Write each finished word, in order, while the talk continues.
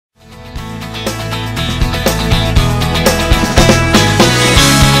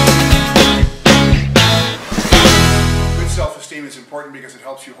important because it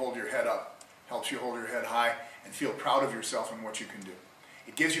helps you hold your head up, helps you hold your head high, and feel proud of yourself and what you can do.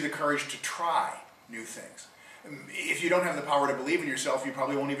 It gives you the courage to try new things. If you don't have the power to believe in yourself, you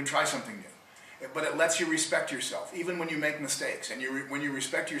probably won't even try something new. But it lets you respect yourself, even when you make mistakes. And when you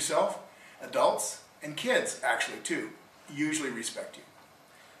respect yourself, adults and kids, actually, too, usually respect you.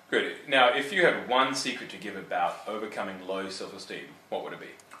 Good. Now, if you had one secret to give about overcoming low self-esteem, what would it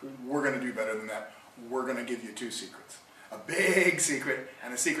be? We're going to do better than that. We're going to give you 2 secrets. A big secret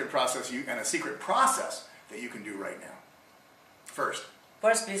and a secret process that you can do right now. First,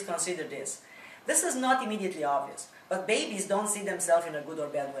 please consider this. This is not immediately obvious, but babies don't see themselves in a good or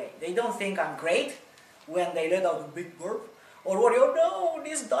bad way. They don't think I'm great when they let out a big burp, or worry, oh no,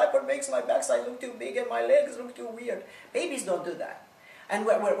 this diaper makes my backside look too big and my legs look too weird. Babies don't do that. And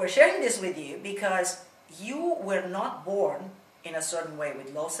we're sharing this with you because you were not born in a certain way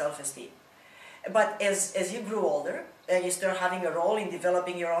with low self-esteem. But as you grew older, and you start having a role in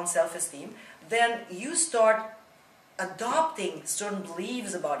developing your own self-esteem, then you start adopting certain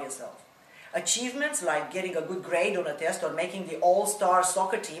beliefs about yourself. Achievements like getting a good grade on a test or making the all-star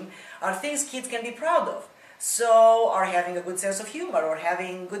soccer team are things kids can be proud of. So are having a good sense of humor or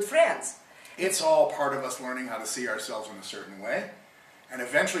having good friends. It's all part of us learning how to see ourselves in a certain way and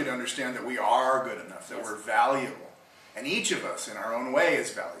eventually to understand that we are good enough, that we're valuable. And each of us in our own way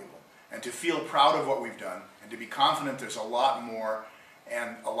is valuable. And to feel proud of what we've done and to be confident there's a lot more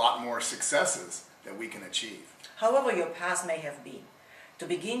and a lot more successes that we can achieve. However your past may have been, to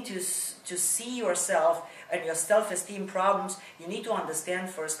begin to see yourself and your self-esteem problems, you need to understand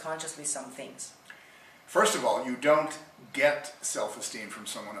first consciously some things. First of all, you don't get self-esteem from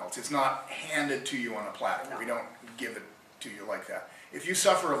someone else. It's not handed to you on a platter. No. We don't give it to you like that. If you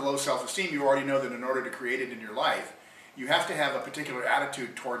suffer of low self-esteem, you already know that in order to create it in your life, you have to have a particular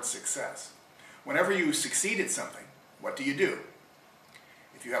attitude towards success. Whenever you succeed at something, what do?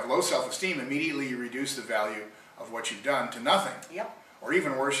 If you have low self-esteem, immediately you reduce the value of what you've done to nothing. Yep. Or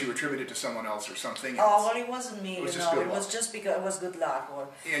even worse, you attribute it to someone else or something else. Oh, well, it wasn't me, it was just because it was good luck. Or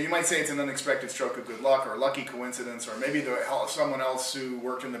yeah, you might say it's an unexpected stroke of good luck or a lucky coincidence, or maybe someone else who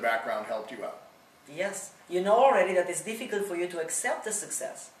worked in the background helped you out. Yes. You know already that it's difficult for you to accept the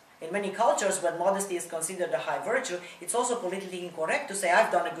success. In many cultures, when modesty is considered a high virtue, it's also politically incorrect to say,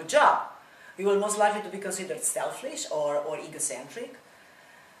 I've done a good job. You will most likely to be considered selfish or egocentric.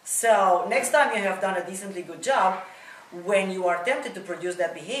 So, next time you have done a decently good job, when you are tempted to produce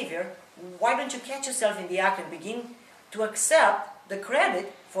that behavior, why don't you catch yourself in the act and begin to accept the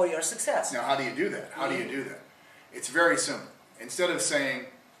credit for your success? Now, how do you do that? How do you do that? It's very simple. Instead of saying,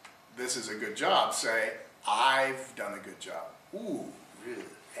 this is a good job, say, I've done a good job. Ooh, really?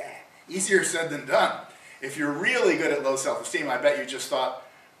 Easier said than done. If you're really good at low self-esteem, I bet you just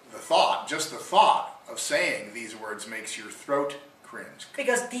the thought of saying these words makes your throat cringe.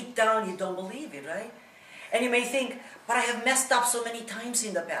 Because deep down you don't believe it, right? And you may think, but I have messed up so many times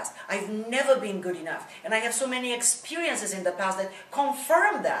in the past. I've never been good enough. And I have so many experiences in the past that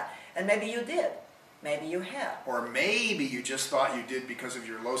confirm that. And maybe you did. Maybe you have. Or maybe you just thought you did because of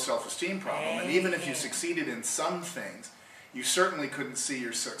your low self-esteem problem. And even if you succeeded in some things, you certainly couldn't see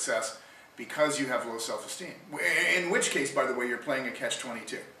your success because you have low self-esteem. In which case, by the way, you're playing a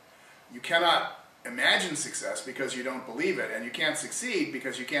catch-22. You cannot imagine success because you don't believe it, and you can't succeed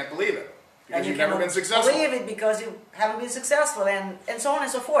because you can't believe it. Because you've never been successful. Believe it because you haven't been successful, and so on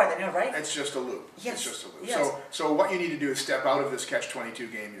and so forth, right? It's just a loop. Yes. It's just a loop. Yes. So what you need to do is step out of this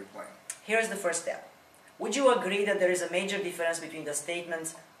catch-22 game you're playing. Here's the first step. Would you agree that there is a major difference between the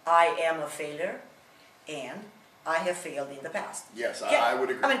statements, I am a failure, and I have failed in the past? Yes, I would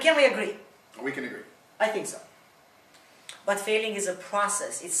agree. Can we agree? We can agree. I think so. But failing is a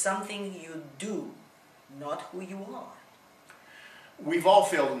process. It's something you do, not who you are. We've all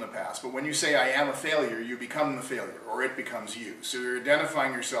failed in the past, but when you say I am a failure, you become the failure, or it becomes you. So you're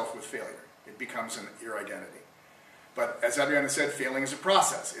identifying yourself with failure. It becomes your identity. But as Adriana said, failing is a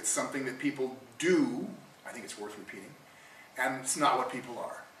process. It's something that people do, I think it's worth repeating, and it's not what people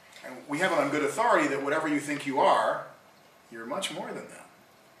are. And we have it on good authority that whatever you think you are, you're much more than that.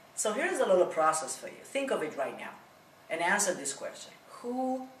 So here's a little process for you. Think of it right now and answer this question.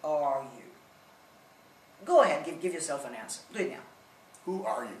 Who are you? Go ahead, give yourself an answer. Do it now. Who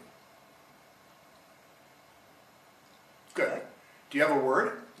are you? Good. Do you have a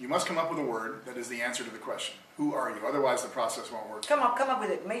word? You must come up with a word that is the answer to the question. Who are you? Otherwise the process won't work. Come up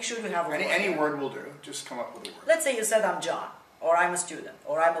with it. Make sure you have a word. Any word will do. Just come up with a word. Let's say you said I'm John, or I'm a student,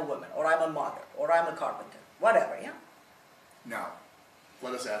 or I'm a woman, or I'm a mother, or I'm a carpenter. Whatever, yeah? Now,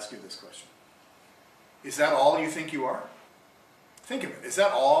 let us ask you this question. Is that all you think you are? Think of it. Is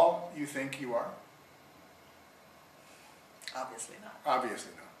that all you think you are? Obviously not.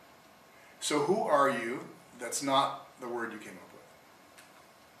 Obviously not. So who are you that's not the word you came up with?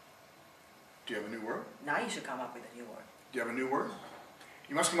 Do you have a new word? Now you should come up with a new word. Do you have a new word?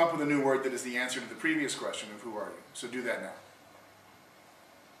 You must come up with a new word that is the answer to the previous question of who are you. So do that now.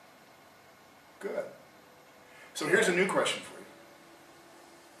 Good. So here's a new question for you.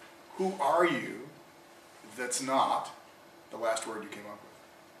 Who are you that's not the last word you came up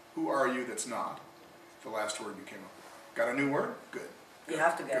with? Who are you that's not the last word you came up with? Got a new word? Good. You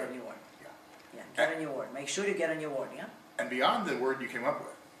have to get Good. a new word. Yeah. Yeah, get a new word. Make sure you get a new word, yeah? And beyond the word you came up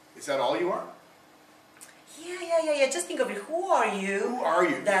with, is that all you are? Yeah. Just think of it. Who are you? Who are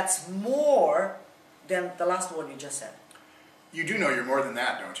you? That's more than the last word you just said. You do know you're more than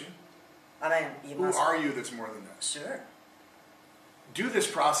that, don't you? I mean, you Who must. are you that's more than that? Sure. Do this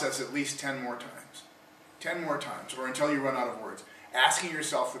process at least 10 more times. 10 more times, or until you run out of words. Asking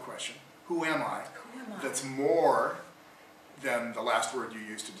yourself the question, who am I? Who am I? That's more than the last word you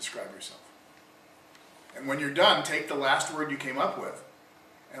used to describe yourself. And when you're done, take the last word you came up with,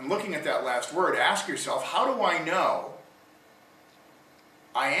 and looking at that last word, ask yourself, how do I know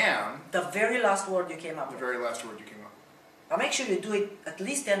I am The very last word you came up the with. very last word you came up with? But make sure you do it at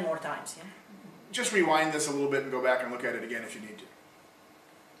least 10 more times, yeah? Just rewind this a little bit and go back and look at it again if you need to.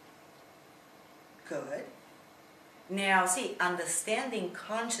 Good. Now, see, understanding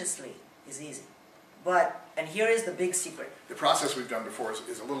consciously is easy. But, and here is the big secret. The process we've done before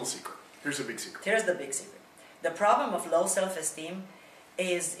is a little secret. Here's a big secret. Here's the big secret. The problem of low self-esteem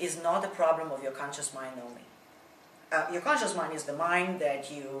is not a problem of your conscious mind only. Your conscious mind is the mind that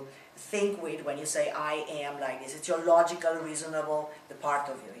you think with when you say, I am like this. It's your logical, reasonable, the part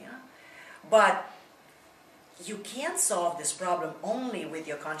of you, yeah? But you can't solve this problem only with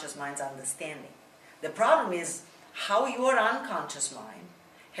your conscious mind's understanding. The problem is how your unconscious mind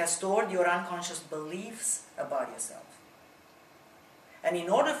has stored your unconscious beliefs about yourself. And in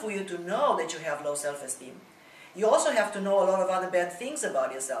order for you to know that you have low self-esteem, you also have to know a lot of other bad things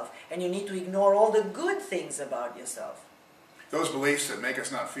about yourself, and you need to ignore all the good things about yourself. Those beliefs that make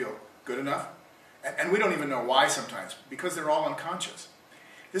us not feel good enough, and we don't even know why sometimes, because they're all unconscious.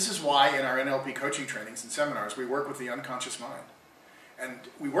 This is why in our NLP coaching trainings and seminars we work with the unconscious mind. And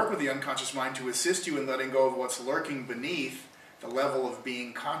we work with the unconscious mind to assist you in letting go of what's lurking beneath the level of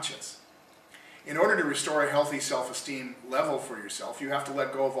being conscious. In order to restore a healthy self-esteem level for yourself, you have to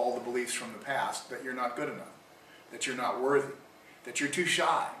let go of all the beliefs from the past that you're not good enough, that you're not worthy, that you're too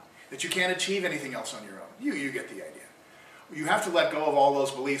shy, that you can't achieve anything else on your own. You get the idea. You have to let go of all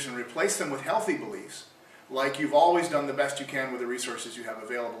those beliefs and replace them with healthy beliefs, like you've always done the best you can with the resources you have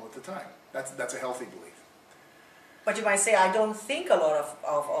available at the time. That's a healthy belief. But you might say, I don't think a lot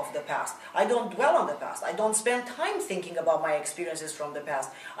of the past. I don't dwell on the past. I don't spend time thinking about my experiences from the past.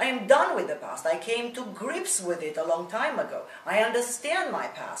 I am done with the past. I came to grips with it a long time ago. I understand my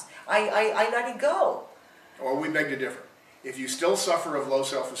past. I let it go. Or we beg to differ. If you still suffer of low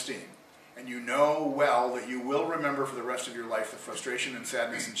self-esteem, and you know well that you will remember for the rest of your life the frustration and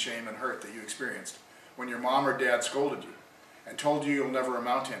sadness and shame and hurt that you experienced when your mom or dad scolded you and told you you'll never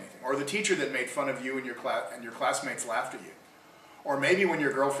amount to anything, or the teacher that made fun of you and your classmates laughed at you, or maybe when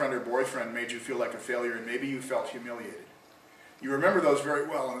your girlfriend or boyfriend made you feel like a failure and maybe you felt humiliated. You remember those very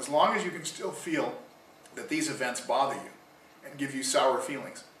well, and as long as you can still feel that these events bother you and give you sour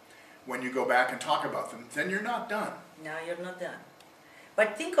feelings when you go back and talk about them, then you're not done. No, you're not done.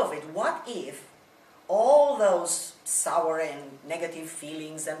 But think of it, what if all those sour and negative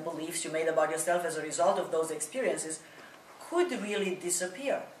feelings and beliefs you made about yourself as a result of those experiences could really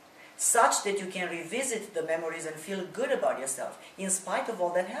disappear, such that you can revisit the memories and feel good about yourself in spite of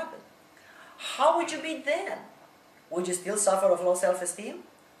all that happened? How would you be then? Would you still suffer of low self-esteem?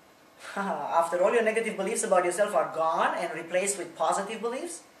 After all your negative beliefs about yourself are gone and replaced with positive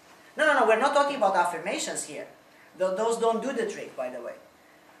beliefs? No, we're not talking about affirmations here. Those don't do the trick, by the way.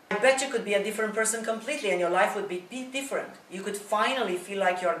 I bet you could be a different person completely and your life would be different. You could finally feel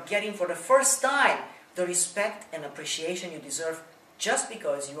like you're getting for the first time the respect and appreciation you deserve just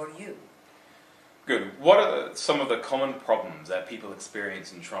because you're you. Good. What are some of the common problems that people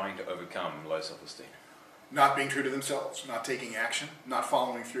experience in trying to overcome low self-esteem? Not being true to themselves, not taking action, not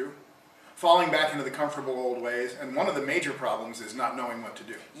following through, falling back into the comfortable old ways, and one of the major problems is not knowing what to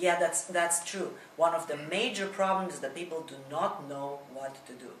do. Yeah, that's true. One of the major problems is that people do not know what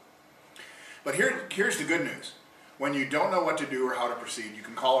to do. But here's the good news. When you don't know what to do or how to proceed, you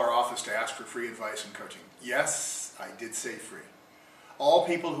can call our office to ask for free advice and coaching. Yes, I did say free. All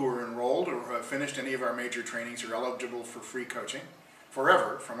people who are enrolled or who have finished any of our major trainings are eligible for free coaching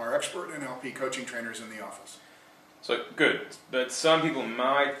forever from our expert NLP coaching trainers in the office. So, good. But some people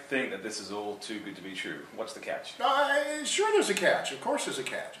might think that this is all too good to be true. What's the catch? Sure there's a catch. Of course there's a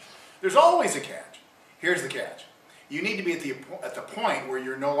catch. There's always a catch. Here's the catch. You need to be at the point where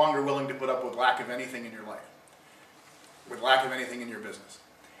you're no longer willing to put up with lack of anything in your life, with lack of anything in your business.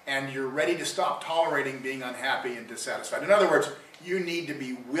 And you're ready to stop tolerating being unhappy and dissatisfied. In other words, you need to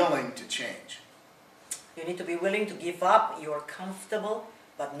be willing to change. You need to be willing to give up your comfortable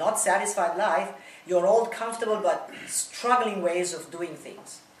but not satisfied life, your old comfortable but struggling ways of doing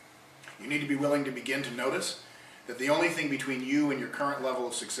things. You need to be willing to begin to notice that the only thing between you and your current level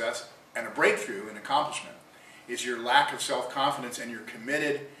of success and a breakthrough and accomplishment is your lack of self-confidence, and you're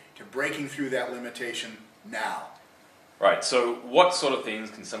committed to breaking through that limitation now. Right, so what sort of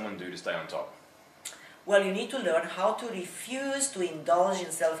things can someone do to stay on top? Well, you need to learn how to refuse to indulge in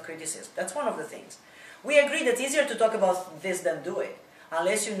self-criticism. That's one of the things. We agree that it's easier to talk about this than do it,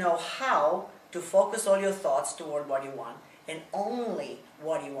 unless you know how to focus all your thoughts toward what you want, and only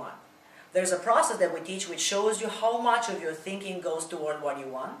what you want. There's a process that we teach which shows you how much of your thinking goes toward what you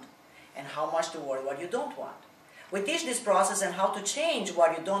want, and how much toward what you don't want. We teach this process and how to change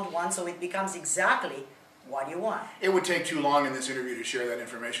what you don't want so it becomes exactly what you want. It would take too long in this interview to share that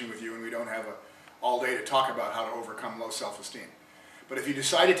information with you, and we don't have all day to talk about how to overcome low self-esteem. But if you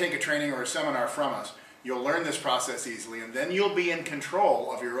decide to take a training or a seminar from us, you'll learn this process easily, and then you'll be in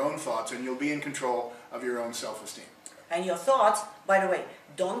control of your own thoughts, and you'll be in control of your own self-esteem. And your thoughts, by the way,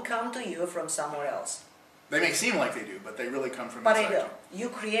 don't come to you from somewhere else. They may seem like they do, but they really come from But inside they do. You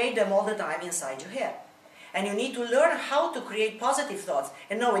create them all the time inside your head. And you need to learn how to create positive thoughts.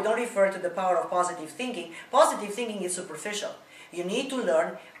 And no, we don't refer to the power of positive thinking. Positive thinking is superficial. You need to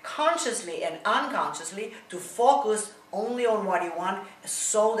learn consciously and unconsciously to focus only on what you want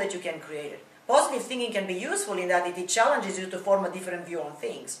so that you can create it. Positive thinking can be useful in that it challenges you to form a different view on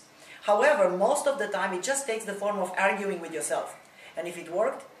things. However, most of the time it just takes the form of arguing with yourself. And if it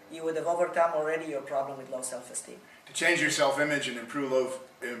worked, you would have overcome already your problem with low self-esteem. To change your self-image and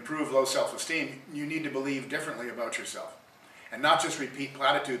improve low self-esteem, you need to believe differently about yourself. And not just repeat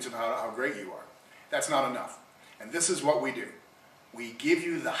platitudes about how great you are. That's not enough. And this is what we do. We give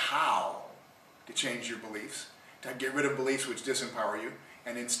you the how to change your beliefs, to get rid of beliefs which disempower you,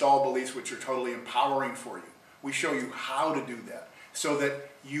 and install beliefs which are totally empowering for you. We show you how to do that, so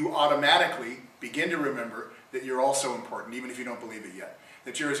that you automatically begin to remember that you're also important, even if you don't believe it yet.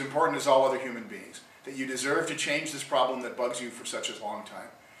 That you're as important as all other human beings. That you deserve to change this problem that bugs you for such a long time.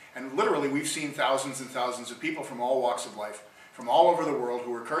 And literally, we've seen thousands and thousands of people from all walks of life, from all over the world,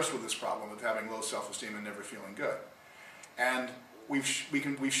 who are cursed with this problem of having low self-esteem and never feeling good. And we've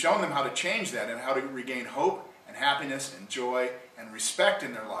shown them how to change that and how to regain hope and happiness and joy and respect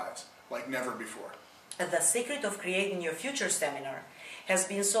in their lives like never before. And the secret of creating your future seminar has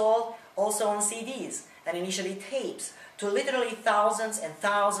been sold also on CDs and initially tapes to literally thousands and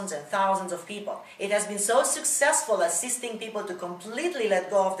thousands and thousands of people. It has been so successful assisting people to completely let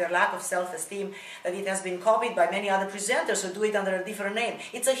go of their lack of self-esteem that it has been copied by many other presenters who do it under a different name.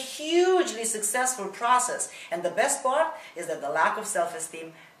 It's a hugely successful process, and the best part is that the lack of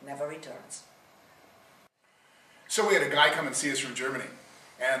self-esteem never returns. So we had a guy come and see us from Germany,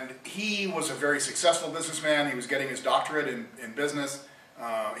 and he was a very successful businessman. He was getting his doctorate in business.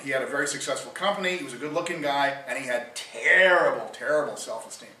 He had a very successful company. He was a good-looking guy, and he had terrible, terrible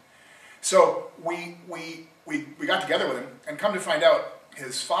self-esteem. So we got together with him, and come to find out,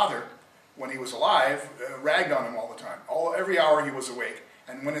 his father, when he was alive, ragged on him all the time. Every hour he was awake.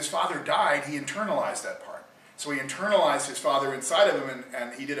 And when his father died, he internalized that part. So he internalized his father inside of him,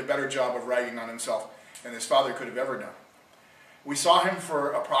 and he did a better job of ragging on himself than his father could have ever done. We saw him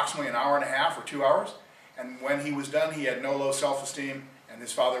for approximately an hour and a half or 2 hours, and when he was done, he had no low self-esteem, and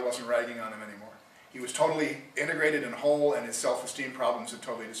his father wasn't ragging on him anymore. He was totally integrated and whole, and his self-esteem problems had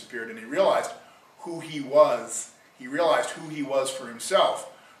totally disappeared, and he realized who he was. He realized who he was for himself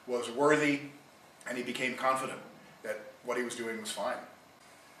was worthy, and he became confident that what he was doing was fine.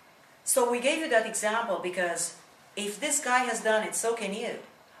 So we gave you that example because if this guy has done it, so can you.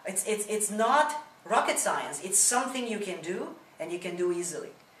 It's not rocket science. It's something you can do, and you can do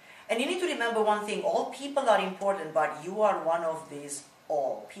easily. And you need to remember one thing. All people are important, but you are one of these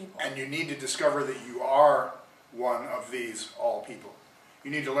all people. And you need to discover that you are one of these all people. You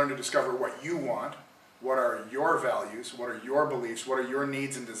need to learn to discover what you want, what are your values, what are your beliefs, what are your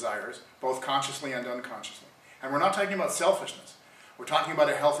needs and desires, both consciously and unconsciously. And we're not talking about selfishness. We're talking about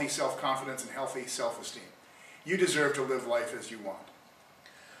a healthy self-confidence and healthy self-esteem. You deserve to live life as you want.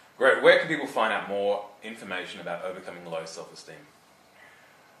 Great. Where can people find out more information about overcoming low self-esteem?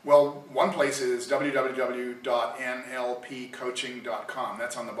 Well, one place is www.nlpcoaching.com.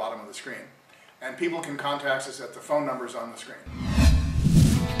 That's on the bottom of the screen. And people can contact us at the phone numbers on the screen.